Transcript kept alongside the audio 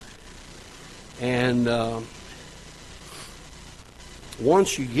And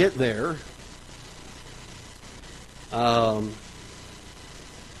once you get there, hold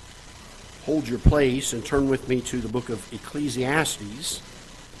your place and turn with me to the book of Ecclesiastes,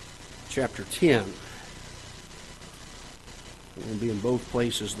 chapter 10. We're going to be in both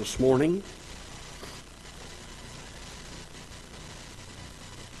places this morning.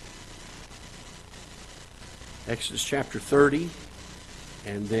 Exodus chapter 30,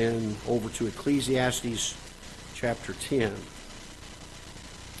 and then over to Ecclesiastes chapter 10.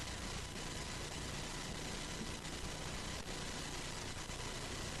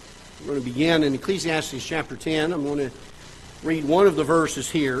 We're going to begin in Ecclesiastes chapter 10. I'm going to read one of the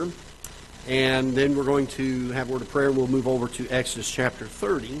verses here, and then we're going to have a word of prayer, and we'll move over to Exodus chapter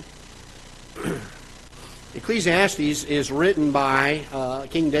 30. Ecclesiastes is written by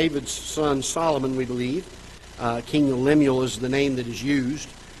King David's son Solomon, we believe. King Lemuel is the name that is used.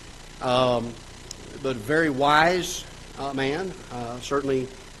 But a very wise man, certainly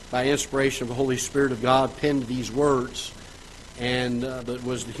by inspiration of the Holy Spirit of God, penned these words. And that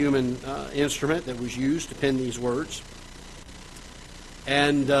was the human instrument that was used to pen these words.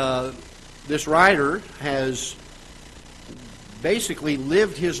 And this writer has basically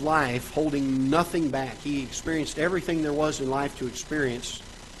lived his life holding nothing back. He experienced everything there was in life to experience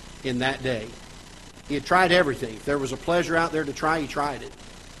in that day. He had tried everything. If there was a pleasure out there to try, he tried it.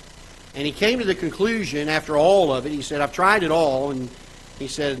 And he came to the conclusion after all of it, he said, I've tried it all, and he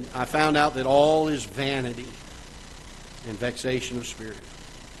said, I found out that all is vanity and vexation of spirit,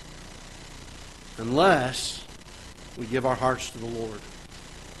 unless we give our hearts to the Lord.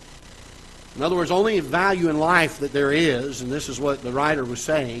 In other words, only value in life that there is, and this is what the writer was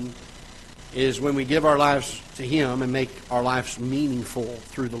saying, is when we give our lives to Him and make our lives meaningful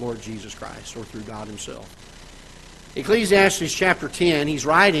through the Lord Jesus Christ or through God Himself. Ecclesiastes chapter 10, he's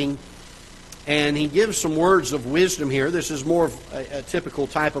writing, and he gives some words of wisdom here. This is more of a typical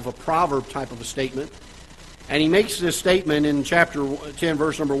type of a proverb type of a statement. And he makes this statement in chapter 10,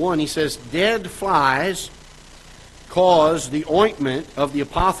 verse number 1. He says, dead flies cause the ointment of the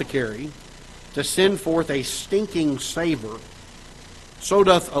apothecary to send forth a stinking savor. So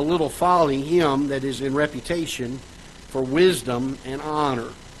doth a little folly him that is in reputation for wisdom and honor.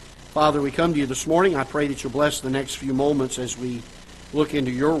 Father, we come to you this morning. I pray that you'll bless the next few moments as we look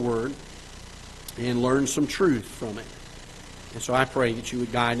into your word and learn some truth from it. And so I pray that you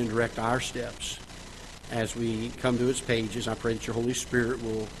would guide and direct our steps as we come to its pages. I pray that your Holy Spirit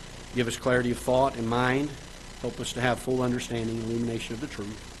will give us clarity of thought and mind, help us to have full understanding and illumination of the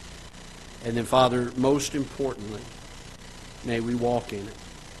truth. And then, Father, most importantly, may we walk in it.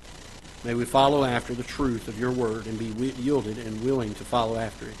 May we follow after the truth of your word and be yielded and willing to follow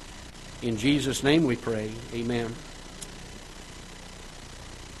after it. In Jesus' name we pray. Amen.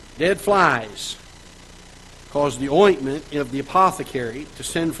 Dead flies cause the ointment of the apothecary to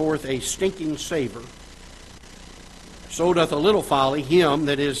send forth a stinking savor. So doth a little folly him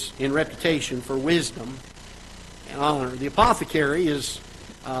that is in reputation for wisdom and honor. The apothecary is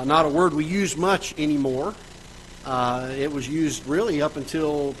not a word we use much anymore. It was used really up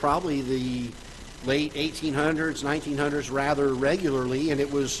until probably the late 1800s, 1900s rather regularly, and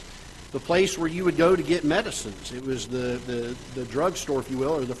it was the place where you would go to get medicines. It was the drugstore, if you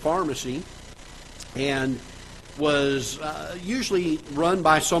will, or the pharmacy, and was usually run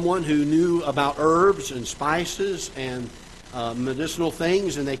by someone who knew about herbs and spices and medicinal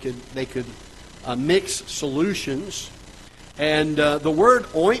things, and they could mix solutions. And the word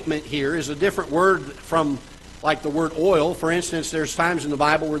ointment here is a different word from like the word oil. For instance, there's times in the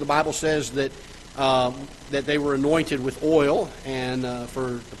Bible where the Bible says that they were anointed with oil, and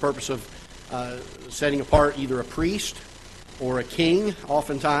for the purpose of setting apart either a priest or a king,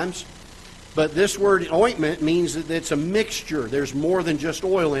 oftentimes. But this word ointment means that it's a mixture. There's more than just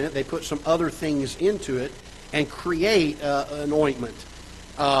oil in it. They put some other things into it and create an ointment,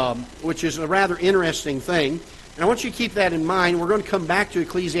 which is a rather interesting thing. And I want you to keep that in mind. We're going to come back to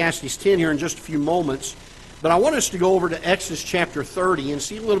Ecclesiastes 10 here in just a few moments. But I want us to go over to Exodus chapter 30 and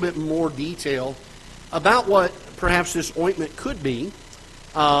see a little bit more detail about what perhaps this ointment could be.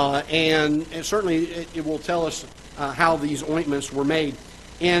 And certainly it will tell us how these ointments were made.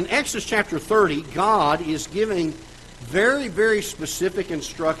 In Exodus chapter 30, God is giving very, very specific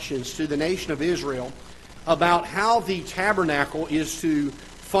instructions to the nation of Israel about how the tabernacle is to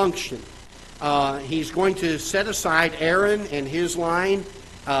function. He's going to set aside Aaron and his line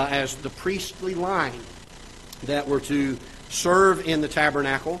as the priestly line that were to serve in the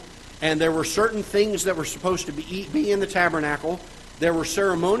tabernacle. And there were certain things that were supposed to be in the tabernacle. There were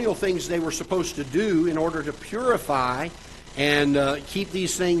ceremonial things they were supposed to do in order to purify and keep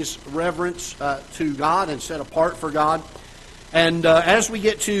these things reverence to God and set apart for God. And as we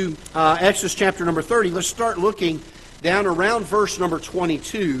get to Exodus chapter number 30, let's start looking down around verse number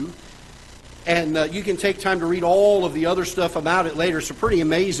 22. And you can take time to read all of the other stuff about it later. It's a pretty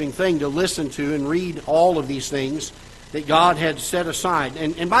amazing thing to listen to and read all of these things that God had set aside.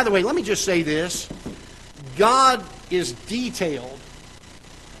 And by the way, let me just say this. God is detailed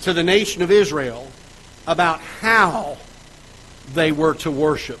to the nation of Israel about how they were to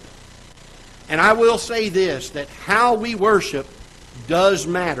worship. And I will say this, that how we worship does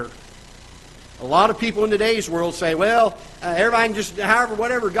matter. A lot of people in today's world say, well, everybody can just, however,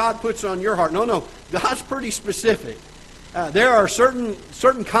 whatever God puts on your heart. No, God's pretty specific. There are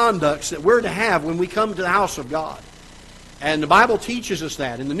certain conducts that we're to have when we come to the house of God. And the Bible teaches us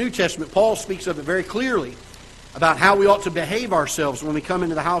that. In the New Testament, Paul speaks of it very clearly about how we ought to behave ourselves when we come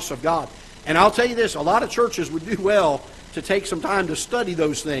into the house of God. And I'll tell you this, a lot of churches would do well to take some time to study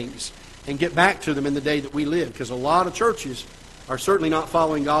those things and get back to them in the day that we live, because a lot of churches are certainly not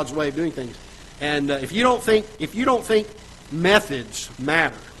following God's way of doing things. And if you don't think methods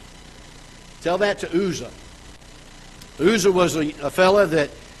matter, tell that to Uzzah. Uzzah was a fella that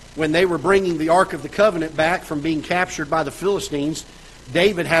when they were bringing the Ark of the Covenant back from being captured by the Philistines,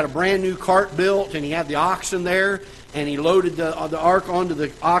 David had a brand new cart built, and he had the oxen there, and he loaded the Ark onto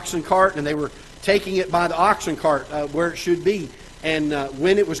the oxen cart, and they were taking it by the oxen cart where it should be. And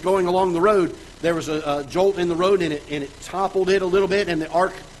when it was going along the road, there was a jolt in the road, and it toppled it a little bit, and the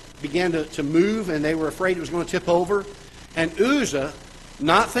Ark began to move, and they were afraid it was going to tip over. And Uzzah,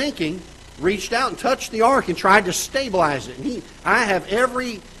 not thinking, reached out and touched the Ark and tried to stabilize it. And I have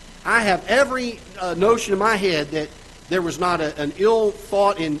every notion in my head that there was not an ill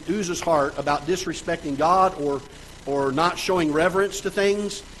thought in Uzzah's heart about disrespecting God or not showing reverence to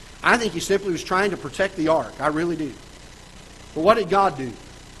things. I think he simply was trying to protect the Ark. I really do. But what did God do?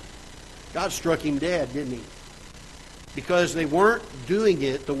 God struck him dead, didn't he? Because they weren't doing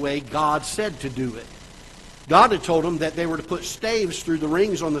it the way God said to do it. God had told them that they were to put staves through the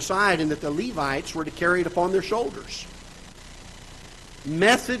rings on the side and that the Levites were to carry it upon their shoulders.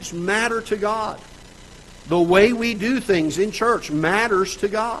 Methods matter to God. The way we do things in church matters to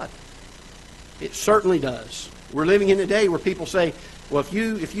God. It certainly does. We're living in a day where people say, well,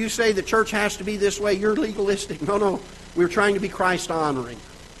 if you say the church has to be this way, you're legalistic. No. We're trying to be Christ-honoring.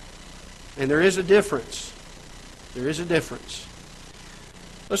 And there is a difference. There is a difference.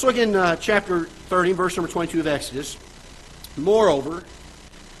 Let's look in chapter 30, verse number 22 of Exodus. Moreover,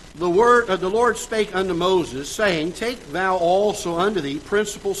 the Lord spake unto Moses, saying, Take thou also unto thee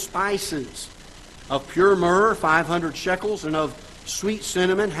principal spices, of pure myrrh 500 shekels, and of sweet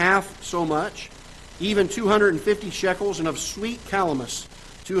cinnamon half so much, even 250 shekels, and of sweet calamus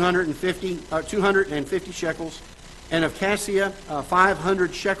 250 shekels, and of cassia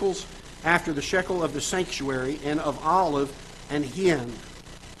 500 shekels, after the shekel of the sanctuary, and of olive and hin.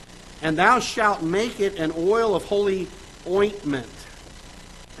 And thou shalt make it an oil of holy ointment.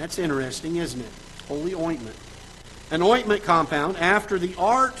 That's interesting, isn't it? Holy ointment. An ointment compound after the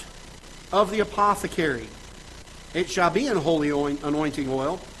art of the apothecary. It shall be an holy anointing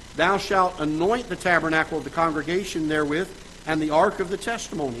oil. Thou shalt anoint the tabernacle of the congregation therewith, and the ark of the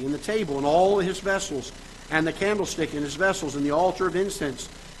testimony, and the table, and all his vessels, and the candlestick and his vessels, and the altar of incense,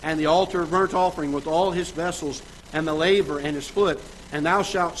 and the altar of burnt offering with all his vessels, and the laver and his foot. And thou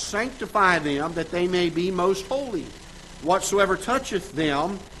shalt sanctify them, that they may be most holy. Whatsoever toucheth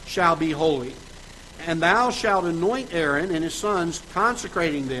them shall be holy. And thou shalt anoint Aaron and his sons,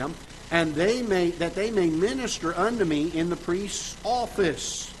 consecrating them, and that they may minister unto me in the priest's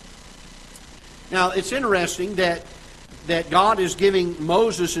office. Now, it's interesting that God is giving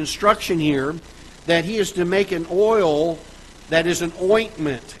Moses instruction here that he is to make an oil that is an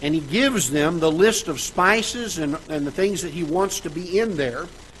ointment. And he gives them the list of spices and the things that he wants to be in there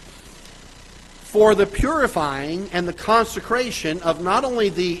for the purifying and the consecration of not only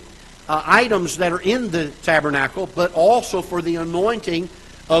the items that are in the tabernacle, but also for the anointing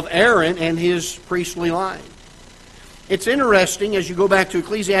of Aaron and his priestly line. It's interesting, as you go back to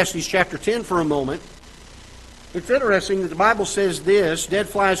Ecclesiastes chapter 10 for a moment, it's interesting that the Bible says this, dead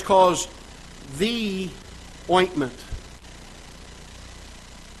flies cause the ointment.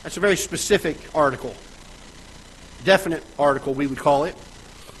 That's a very specific article. Definite article, we would call it.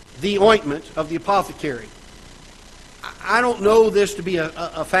 The ointment of the apothecary. I don't know this to be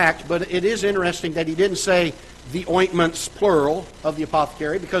a fact, but it is interesting that he didn't say the ointments, plural, of the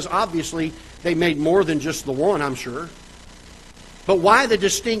apothecary, because obviously they made more than just the one, I'm sure. But why the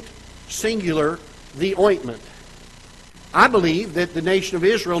distinct singular, the ointment? I believe that the nation of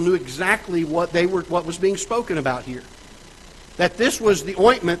Israel knew exactly what was being spoken about here. that this was the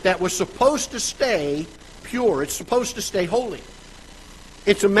ointment that was supposed to stay pure. It's supposed to stay holy.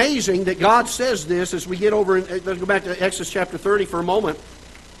 It's amazing that God says this as we get over, let's go back to Exodus chapter 30 for a moment,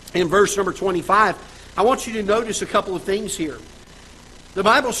 in verse number 25. I want you to notice a couple of things here. The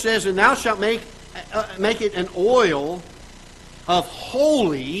Bible says, and thou shalt make it an oil of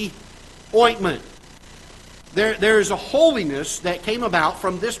holy ointment. There is a holiness that came about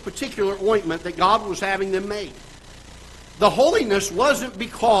from this particular ointment that God was having them make. The holiness wasn't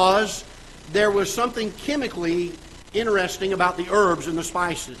because there was something chemically interesting about the herbs and the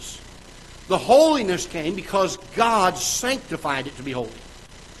spices. The holiness came because God sanctified it to be holy.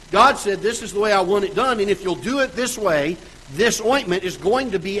 God said, this is the way I want it done, and if you'll do it this way, this ointment is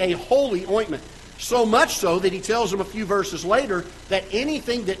going to be a holy ointment. So much so that he tells them a few verses later that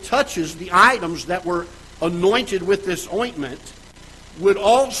anything that touches the items that were anointed with this ointment would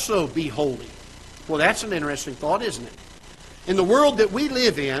also be holy. Well, that's an interesting thought, isn't it? In the world that we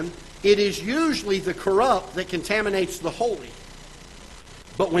live in, it is usually the corrupt that contaminates the holy.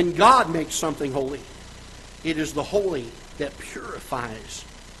 But when God makes something holy, it is the holy that purifies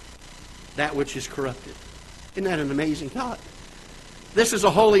that which is corrupted. Isn't that an amazing thought? This is a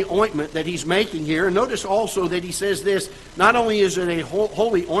holy ointment that he's making here. And notice also that he says this, not only is it a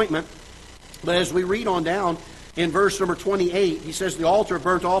holy ointment, but as we read on down in verse number 28, he says, the altar of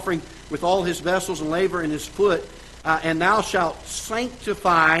burnt offering with all his vessels and laver in his foot, and thou shalt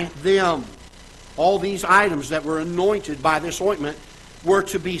sanctify them. All these items that were anointed by this ointment were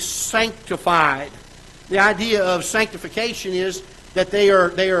to be sanctified. The idea of sanctification is that they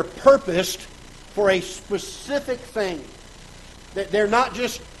are purposed for a specific thing. That they're not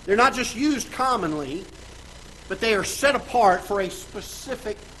just used commonly, but they are set apart for a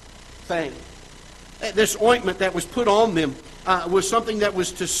specific thing. This ointment that was put on them was something that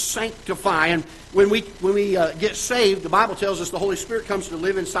was to sanctify. And when we get saved, the Bible tells us the Holy Spirit comes to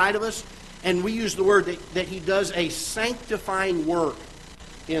live inside of us, and we use the word that he does a sanctifying work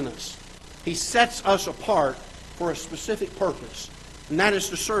in us. He sets us apart for a specific purpose, and that is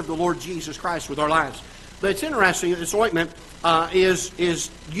to serve the Lord Jesus Christ with our lives. But it's interesting that this ointment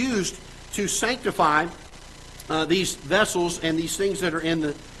is used to sanctify these vessels and these things that are in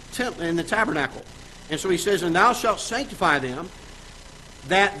the tabernacle. And so he says, and thou shalt sanctify them,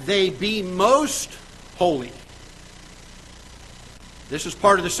 that they be most holy. This is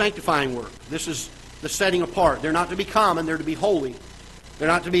part of the sanctifying work. This is the setting apart. They're not to be common, they're to be holy. They're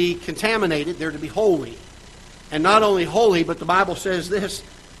not to be contaminated, they're to be holy. And not only holy, but the Bible says this,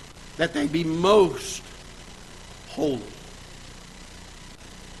 that they be most holy.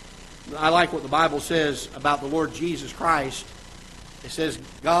 I like what the Bible says about the Lord Jesus Christ. It says,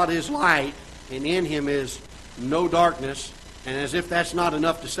 God is light, and in him is no darkness. And as if that's not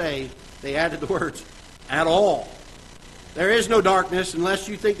enough to say, they added the words, at all. There is no darkness unless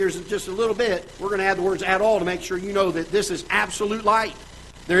you think there's just a little bit. We're going to add the words at all to make sure you know that this is absolute light.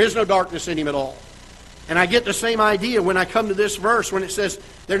 There is no darkness in him at all. And I get the same idea when I come to this verse when it says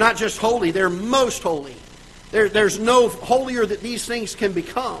they're not just holy, they're most holy. There's no holier that these things can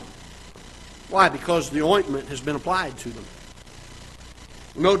become. Why? Because the ointment has been applied to them.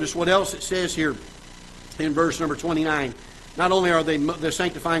 Notice what else it says here in verse number 29. Not only are they the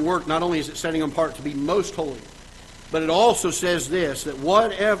sanctifying work, not only is it setting them apart to be most holy, but it also says this, that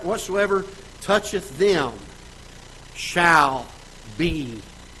whatsoever toucheth them shall be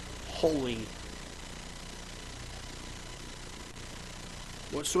holy.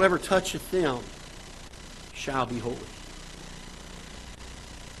 Whatsoever toucheth them shall be holy.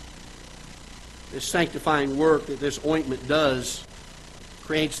 This sanctifying work that this ointment does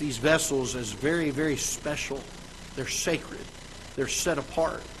creates these vessels as very, very special. They're sacred. They're set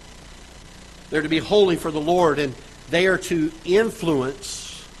apart. They're to be holy for the Lord, and they are to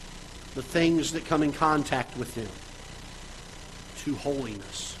influence the things that come in contact with them to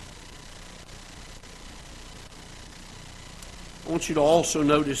holiness. I want you to also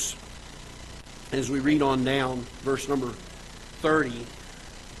notice, as we read on down, verse number 30,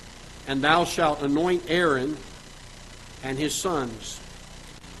 and thou shalt anoint Aaron and his sons,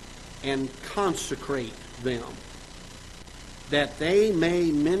 and consecrate them, that they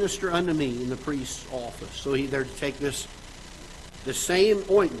may minister unto me in the priest's office. So they're to take the same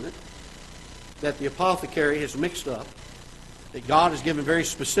ointment that the apothecary has mixed up, that God has given very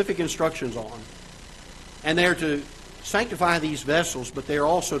specific instructions on, and they're to sanctify these vessels, but they are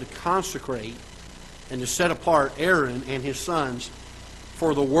also to consecrate and to set apart Aaron and his sons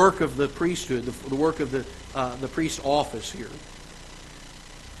for the work of the priesthood, the work of the priest's office here.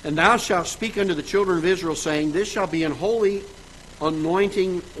 And thou shalt speak unto the children of Israel, saying, this shall be an holy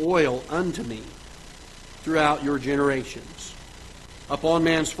anointing oil unto me throughout your generations. Upon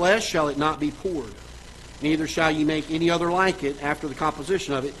man's flesh shall it not be poured. Neither shall ye make any other like it after the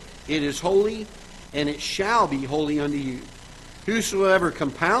composition of it. It is holy, and it shall be holy unto you. Whosoever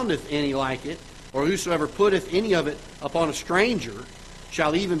compoundeth any like it, or whosoever putteth any of it upon a stranger,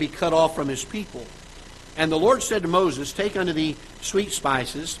 shall even be cut off from his people. And the Lord said to Moses, Take unto thee sweet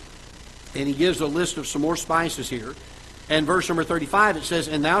spices. And he gives a list of some more spices here. And verse number 35, it says,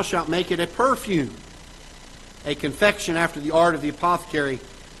 And thou shalt make it a perfume, a confection after the art of the apothecary,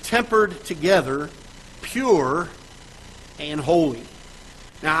 tempered together, pure and holy.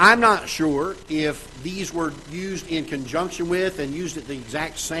 Now, I'm not sure if these were used in conjunction with and used at the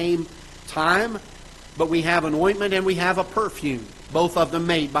exact same time, but we have an ointment and we have a perfume, both of them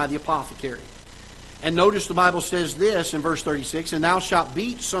made by the apothecary. And notice the Bible says this in verse 36, And thou shalt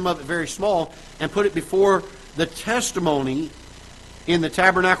beat some of it very small, and put it before the testimony in the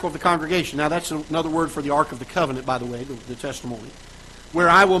tabernacle of the congregation. Now that's another word for the Ark of the Covenant, by the way, the testimony. Where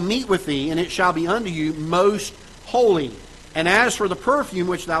I will meet with thee, and it shall be unto you most holy. And as for the perfume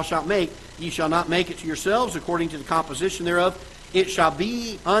which thou shalt make, ye shall not make it to yourselves according to the composition thereof. It shall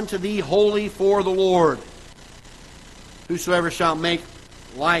be unto thee holy for the Lord. Whosoever shall make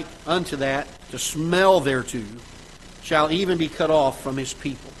like unto that, to smell thereto, shall even be cut off from his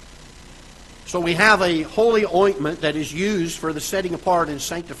people. So we have a holy ointment that is used for the setting apart and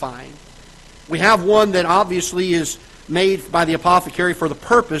sanctifying. We have one that obviously is made by the apothecary for the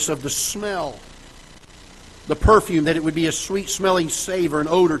purpose of the smell. The perfume, that it would be a sweet-smelling savor and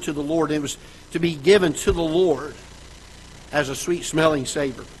odor to the Lord. It was to be given to the Lord as a sweet-smelling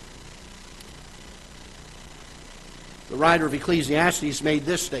savor. The writer of Ecclesiastes made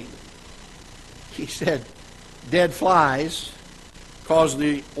this statement. He said, Dead flies cause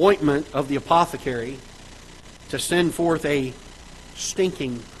the ointment of the apothecary to send forth a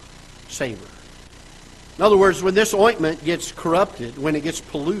stinking savor. In other words, when this ointment gets corrupted, when it gets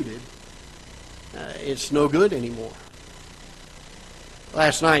polluted, it's no good anymore.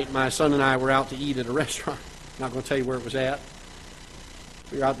 Last night, my son and I were out to eat at a restaurant. I'm not going to tell you where it was at.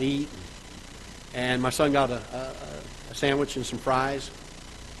 We were out to eat, and my son got a sandwich and some fries.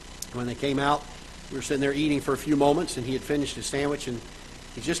 When they came out, we were sitting there eating for a few moments, and he had finished his sandwich, and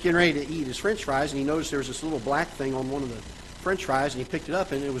he's just getting ready to eat his French fries, and he noticed there was this little black thing on one of the French fries, and he picked it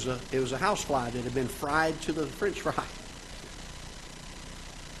up, and it was a housefly that had been fried to the French fry.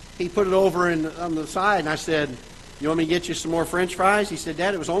 He put it over on the side, and I said, You want me to get you some more French fries? He said,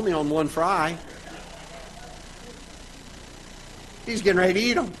 Dad, it was only on one fry. He's getting ready to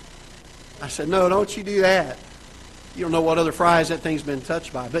eat them. I said, No, don't you do that. You don't know what other fries that thing's been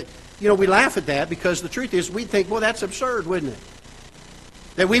touched by. But, we laugh at that because the truth is we'd think, well, that's absurd, wouldn't it?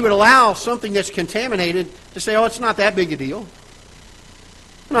 That we would allow something that's contaminated to say, oh, it's not that big a deal.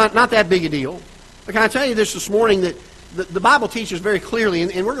 Not that big a deal. But can I tell you this morning that the Bible teaches very clearly,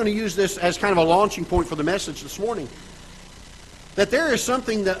 and we're going to use this as kind of a launching point for the message this morning, that there is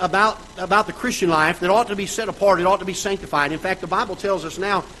something about the Christian life that ought to be set apart, it ought to be sanctified. In fact, the Bible tells us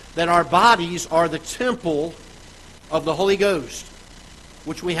now that our bodies are the temple of the Holy Ghost,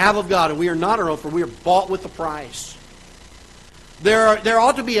 which we have of God, and we are not our own, for we are bought with a price. There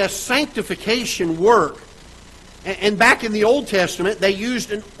ought to be a sanctification work. And back in the Old Testament, they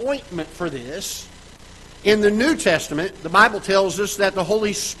used an ointment for this. In the New Testament, the Bible tells us that the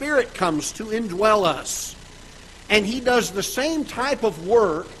Holy Spirit comes to indwell us. And He does the same type of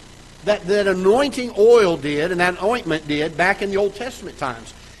work that anointing oil did and that ointment did back in the Old Testament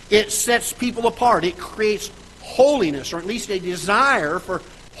times. It sets people apart. It creates holiness, or at least a desire for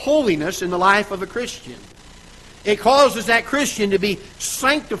holiness in the life of a Christian. It causes that Christian to be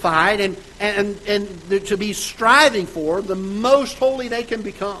sanctified and to be striving for the most holy they can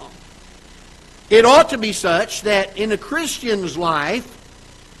become. It ought to be such that in a Christian's life,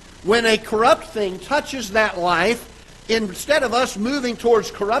 when a corrupt thing touches that life, instead of us moving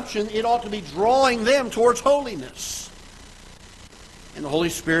towards corruption, it ought to be drawing them towards holiness. And the Holy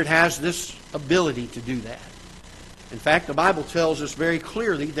Spirit has this ability to do that. In fact, the Bible tells us very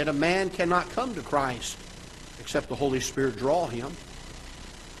clearly that a man cannot come to Christ except the Holy Spirit draw him.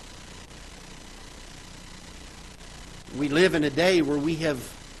 We live in a day where we have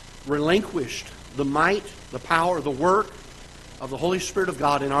relinquished the might, the power, the work of the Holy Spirit of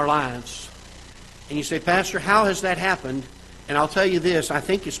God in our lives. And you say, Pastor, how has that happened? And I'll tell you this, I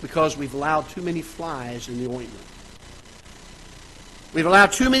think it's because we've allowed too many flies in the ointment. We've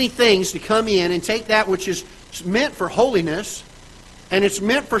allowed too many things to come in and take that which is meant for holiness, and it's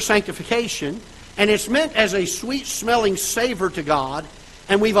meant for sanctification, and it's meant as a sweet-smelling savor to God,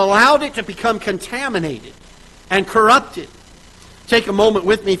 and we've allowed it to become contaminated and corrupted. Take a moment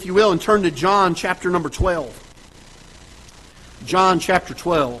with me, if you will, and turn to John chapter number 12. John chapter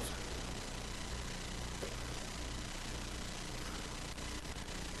 12.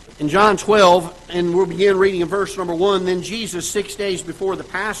 In John 12, and we'll begin reading in verse number 1, Then Jesus, 6 days before the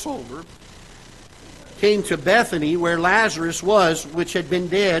Passover, came to Bethany, where Lazarus was, which had been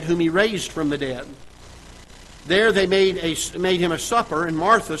dead, whom he raised from the dead. There they made him a supper, and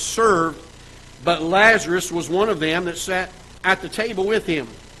Martha served, but Lazarus was one of them that sat at the table with him.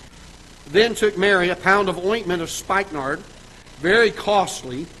 Then took Mary a pound of ointment of spikenard, very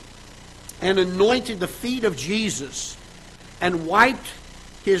costly, and anointed the feet of Jesus, and wiped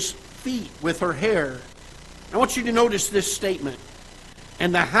his feet with her hair. I want you to notice this statement.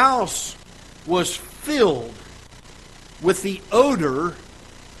 And the house was filled with the odor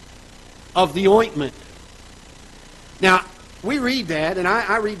of the ointment. Now, we read that, and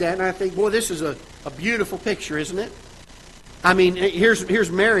I read that, and I think, boy, this is a beautiful picture, isn't it? I mean,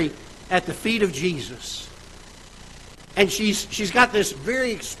 here's Mary at the feet of Jesus. And she's got this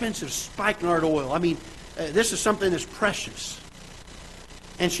very expensive spikenard oil. I mean, this is something that's precious.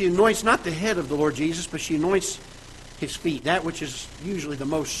 And she anoints not the head of the Lord Jesus, but she anoints his feet, that which is usually the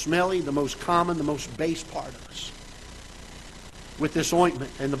most smelly, the most common, the most base part of us, with this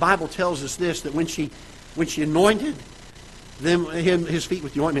ointment. And the Bible tells us this, that when she anointed his feet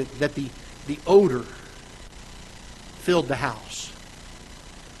with the ointment, that the odor filled the house.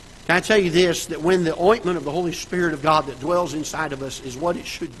 Can I tell you this, that when the ointment of the Holy Spirit of God that dwells inside of us is what it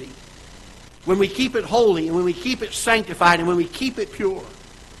should be, when we keep it holy, and when we keep it sanctified, and when we keep it pure,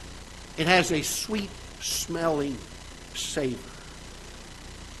 it has a sweet-smelling savor.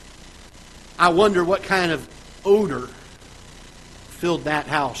 I wonder what kind of odor filled that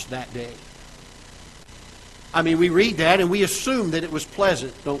house that day. I mean, we read that and we assume that it was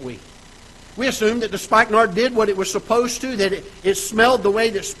pleasant, don't we? We assume that the spikenard did what it was supposed to, that it smelled the way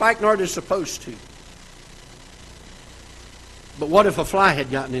that spikenard is supposed to. But what if a fly had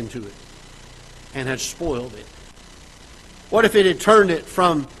gotten into it and had spoiled it? What if it had turned it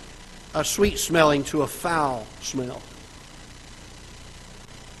from a sweet smelling to a foul smell?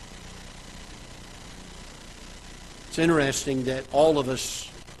 It's interesting that all of us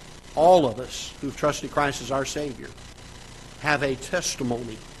who've trusted Christ as our Savior have a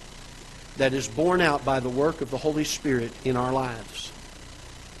testimony that is borne out by the work of the Holy Spirit in our lives.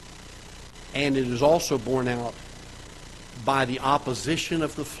 And it is also borne out by the opposition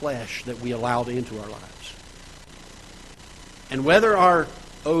of the flesh that we allowed into our lives. And whether our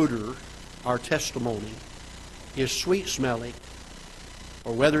odor, our testimony, is sweet-smelling,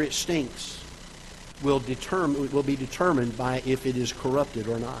 or whether it stinks, will be determined by if it is corrupted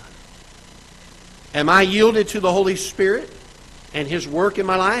or not. Am I yielded to the Holy Spirit and His work in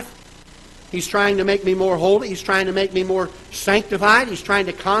my life? He's trying to make me more holy. He's trying to make me more sanctified. He's trying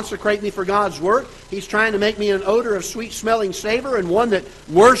to consecrate me for God's work. He's trying to make me an odor of sweet-smelling savor, and one that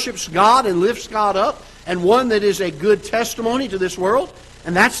worships God and lifts God up, and one that is a good testimony to this world.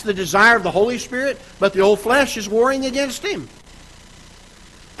 And that's the desire of the Holy Spirit, but the old flesh is warring against Him.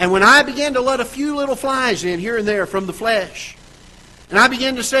 And when I begin to let a few little flies in here and there from the flesh, and I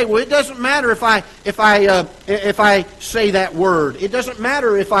begin to say, well, it doesn't matter if I say that word. It doesn't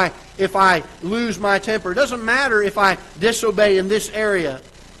matter if I lose my temper. It doesn't matter if I disobey in this area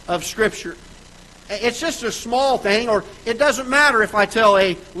of Scripture. It's just a small thing, or it doesn't matter if I tell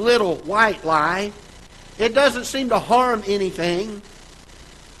a little white lie. It doesn't seem to harm anything.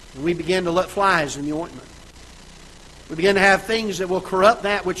 We begin to let flies in the ointment. We begin to have things that will corrupt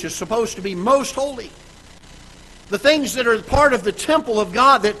that which is supposed to be most holy. The things that are part of the temple of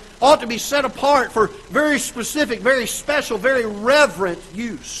God that ought to be set apart for very specific, very special, very reverent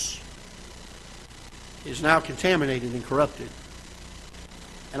use is now contaminated and corrupted.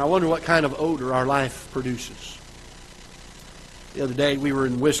 And I wonder what kind of odor our life produces. The other day we were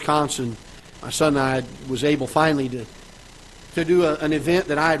in Wisconsin. My son and I was able finally to do an event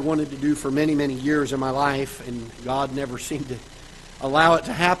that I had wanted to do for many, many years in my life, and God never seemed to allow it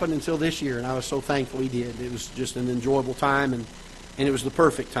to happen until this year, and I was so thankful He did. It was just an enjoyable time, and it was the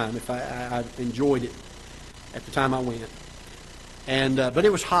perfect time. If I enjoyed it at the time I went. And but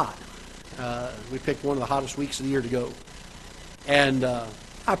it was hot. We picked one of the hottest weeks of the year to go. And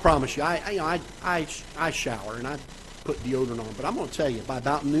I promise you, I shower and I put deodorant on. But I'm going to tell you, by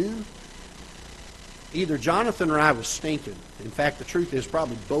about noon, either Jonathan or I was stinking. In fact, the truth is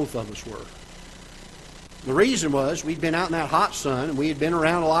probably both of us were. The reason was we'd been out in that hot sun and we had been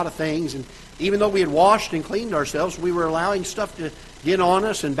around a lot of things, and even though we had washed and cleaned ourselves, we were allowing stuff to get on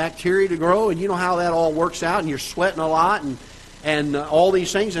us and bacteria to grow, and you know how that all works out, and you're sweating a lot and all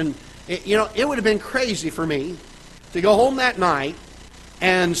these things. And it would have been crazy for me to go home that night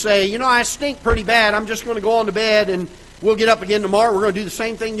and say, I stink pretty bad. I'm just going to go on to bed we'll get up again tomorrow. We're going to do the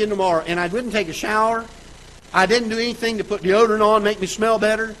same thing again tomorrow. And I wouldn't take a shower. I didn't do anything to put deodorant on, make me smell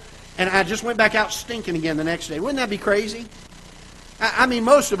better. And I just went back out stinking again the next day. Wouldn't that be crazy? I mean,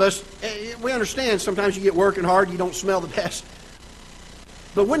 most of us, we understand sometimes you get working hard, you don't smell the best.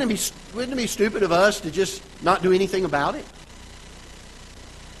 But wouldn't it be stupid of us to just not do anything about it?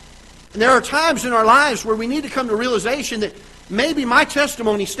 And there are times in our lives where we need to come to realization that maybe my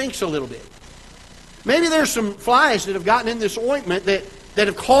testimony stinks a little bit. Maybe there's some flies that have gotten in this ointment that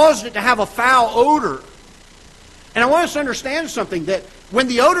have caused it to have a foul odor. And I want us to understand something, that when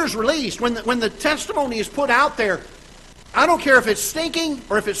the odor is released, when the testimony is put out there, I don't care if it's stinking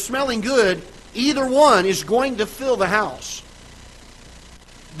or if it's smelling good, either one is going to fill the house.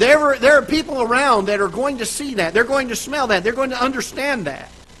 There are people around that are going to see that. They're going to smell that. They're going to understand that.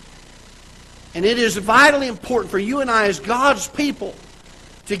 And it is vitally important for you and I as God's people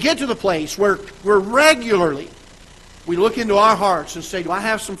to get to the place where regularly we look into our hearts and say, do I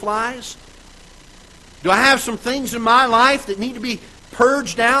have some flies? Do I have some things in my life that need to be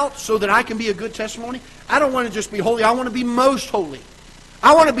purged out so that I can be a good testimony? I don't want to just be holy. I want to be most holy.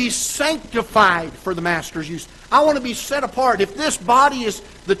 I want to be sanctified for the Master's use. I want to be set apart. If this body is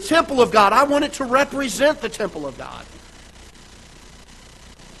the temple of God, I want it to represent the temple of God.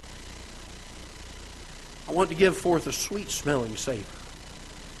 I want to give forth a sweet-smelling savor.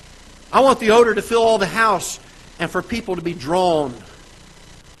 I want the odor to fill all the house and for people to be drawn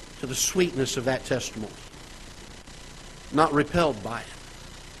to the sweetness of that testimony, not repelled by it.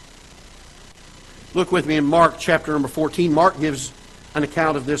 Look with me in Mark chapter number 14. Mark gives an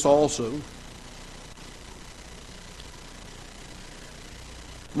account of this also.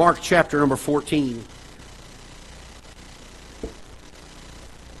 Mark chapter number 14.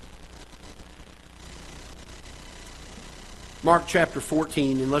 Mark chapter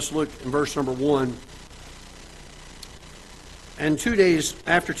 14, and let's look in verse number 1. And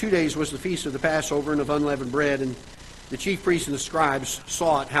after 2 days was the feast of the Passover and of unleavened bread, and the chief priests and the scribes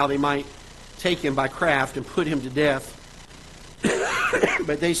sought how they might take him by craft and put him to death.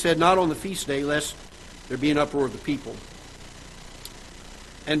 But they said, not on the feast day, lest there be an uproar of the people.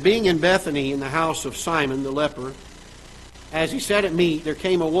 And being in Bethany in the house of Simon the leper, as he sat at meat, there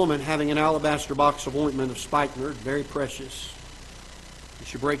came a woman having an alabaster box of ointment of spikenard, very precious. And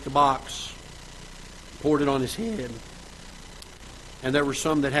she brake the box, poured it on his head. And there were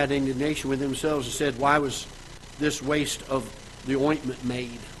some that had indignation with themselves and said, why was this waste of the ointment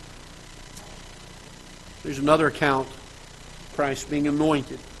made? There's another account, Christ being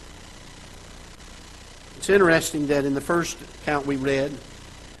anointed. It's interesting that in the first account we read,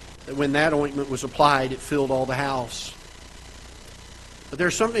 that when that ointment was applied, it filled all the house. But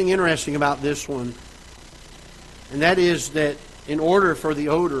there's something interesting about this one, and that is that in order for the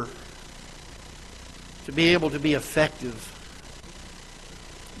odor to be able to be effective,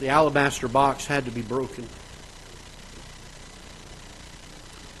 the alabaster box had to be broken.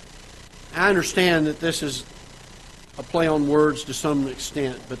 I understand that this is a play on words to some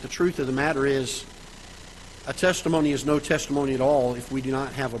extent, but the truth of the matter is, a testimony is no testimony at all if we do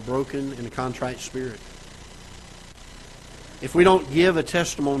not have a broken and a contrite spirit. If we don't give a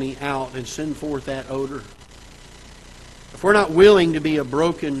testimony out and send forth that odor, if we're not willing to be a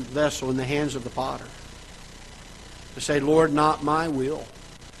broken vessel in the hands of the potter, to say, Lord, not my will,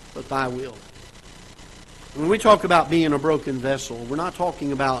 but thy will. When we talk about being a broken vessel, we're not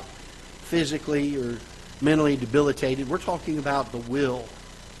talking about physically or mentally debilitated. We're talking about the will.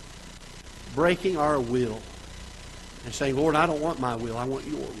 Breaking our will and saying, Lord, I don't want my will, I want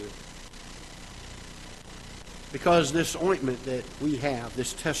your will. Because this ointment that we have,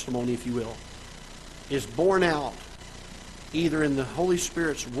 this testimony, if you will, is borne out either in the Holy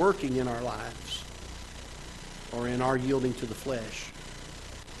Spirit's working in our lives or in our yielding to the flesh.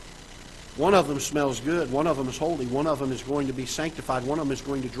 One of them smells good. One of them is holy. One of them is going to be sanctified. One of them is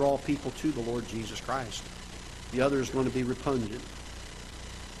going to draw people to the Lord Jesus Christ. The other is going to be repugnant.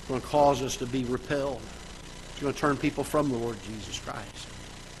 It's going to cause us to be repelled. It's going to turn people from the Lord Jesus Christ.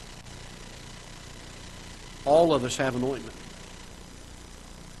 All of us have an ointment.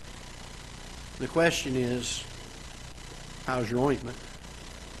 The question is, how's your ointment?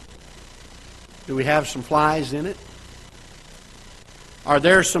 Do we have some flies in it? Are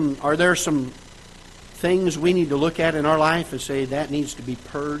there some things we need to look at in our life and say that needs to be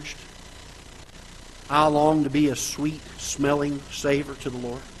purged? I long to be a sweet-smelling savor to the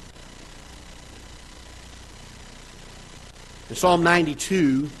Lord. In Psalm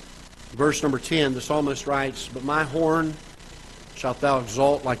 92, verse number 10, the psalmist writes, but my horn shalt thou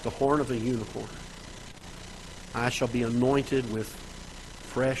exalt like the horn of a unicorn. I shall be anointed with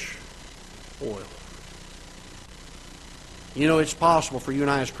fresh oil. You know, it's possible for you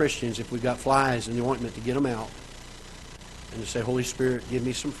and I as Christians, if we've got flies in the ointment, to get them out and to say, Holy Spirit, give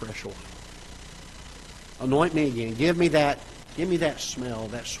me some fresh oil. Anoint me again. Give me that smell,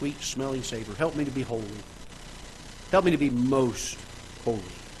 that sweet smelling savor. Help me to be holy. Help me to be most holy.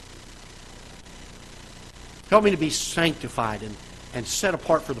 Help me to be sanctified and set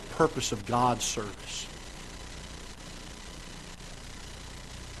apart for the purpose of God's service.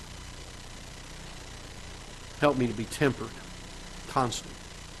 Help me to be tempered, constant,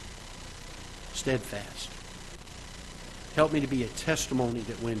 steadfast. Help me to be a testimony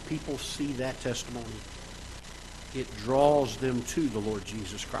that when people see that testimony, it draws them to the Lord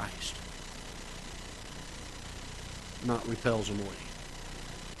Jesus Christ, not repels them away.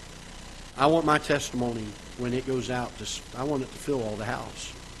 I want my testimony, when it goes out, I want it to fill all the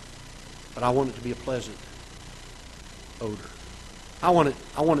house. But I want it to be a pleasant odor. I want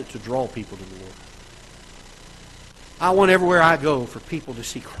it to draw people to the Lord. I want everywhere I go for people to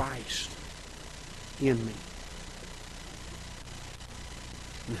see Christ in me.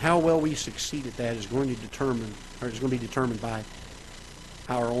 And how well we succeed at that is going to be determined by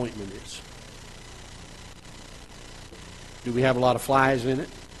how our ointment is. Do we have a lot of flies in it?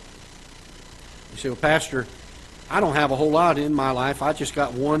 You say, well, Pastor, I don't have a whole lot in my life. I just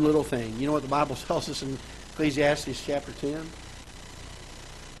got one little thing. You know what the Bible tells us in Ecclesiastes chapter 10?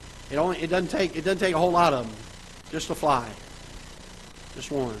 It doesn't take a whole lot of them. Just a fly.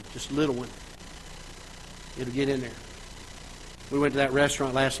 Just one. Just a little one. It'll get in there. We went to that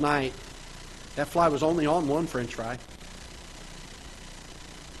restaurant last night. That fly was only on one French fry.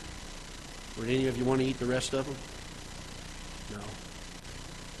 Would any of you want to eat the rest of them? No.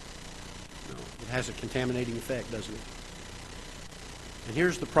 No. It has a contaminating effect, doesn't it? And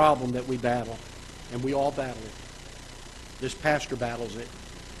here's the problem that we battle. And we all battle it. This pastor battles it.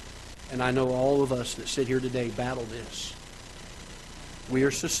 And I know all of us that sit here today battle this. We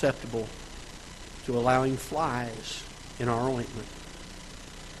are susceptible to allowing flies in our ointment.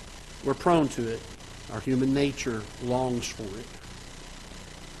 We're prone to it. Our human nature longs for it.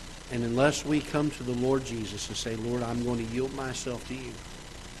 And unless we come to the Lord Jesus and say, Lord, I'm going to yield myself to you.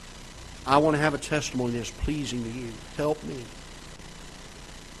 I want to have a testimony that's pleasing to you. Help me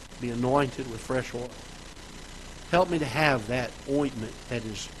be anointed with fresh oil. Help me to have that ointment that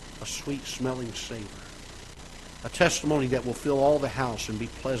is a sweet-smelling savor. A testimony that will fill all the house and be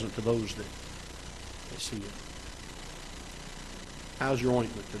pleasant to those that see it. How's your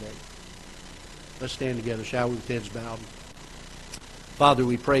ointment today? Let's stand together, shall we, with heads bowed. Father,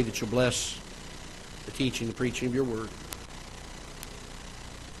 we pray that you'll bless the teaching, the preaching of your word.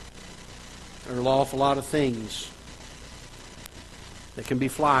 There are an awful lot of things that can be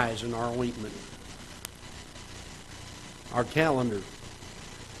flies in our ointment. Our calendar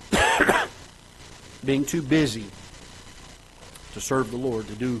being too busy to serve the Lord,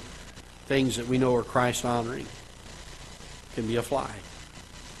 to do things that we know are Christ-honoring, can be a fly.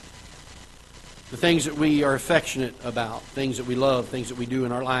 The things that we are affectionate about, things that we love, things that we do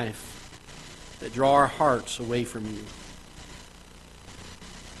in our life that draw our hearts away from you,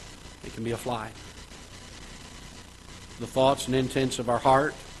 it can be a fly. The thoughts and intents of our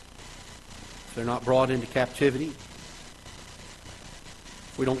heart, if they're not brought into captivity,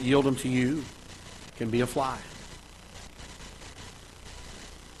 if we don't yield them to you, can be a fly.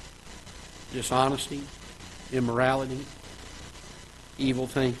 Dishonesty, immorality, evil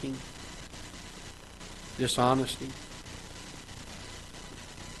thinking, dishonesty,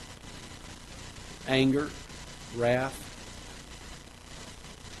 anger, wrath.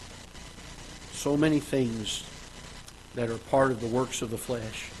 So many things that are part of the works of the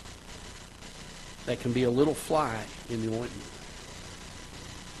flesh that can be a little fly in the ointment.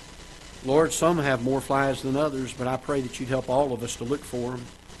 Lord, some have more flies than others, but I pray that you'd help all of us to look for them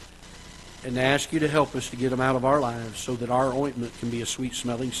and to ask you to help us to get them out of our lives so that our ointment can be a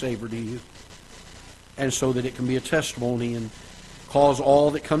sweet-smelling savor to you and so that it can be a testimony and cause all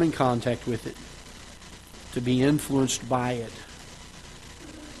that come in contact with it to be influenced by it,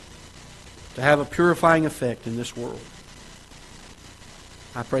 to have a purifying effect in this world.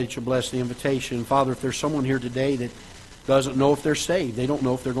 I pray that you'll bless the invitation. Father, if there's someone here today that doesn't know if they're saved, they don't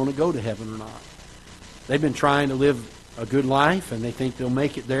know if they're going to go to heaven or not. They've been trying to live a good life and they think they'll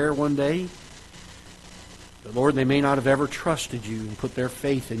make it there one day. But Lord, they may not have ever trusted you and put their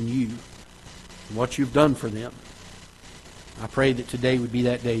faith in you and what you've done for them. I pray that today would be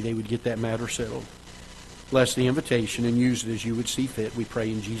that day they would get that matter settled. Bless the invitation and use it as you would see fit. We pray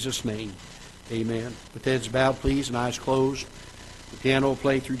in Jesus' name. Amen. With heads bowed, please, and eyes closed. The piano will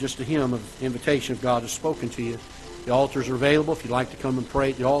play through just a hymn of invitation if God has spoken to you. The altars are available if you'd like to come and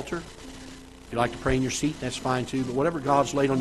pray at the altar. If you'd like to pray in your seat, that's fine too. But whatever God's laid on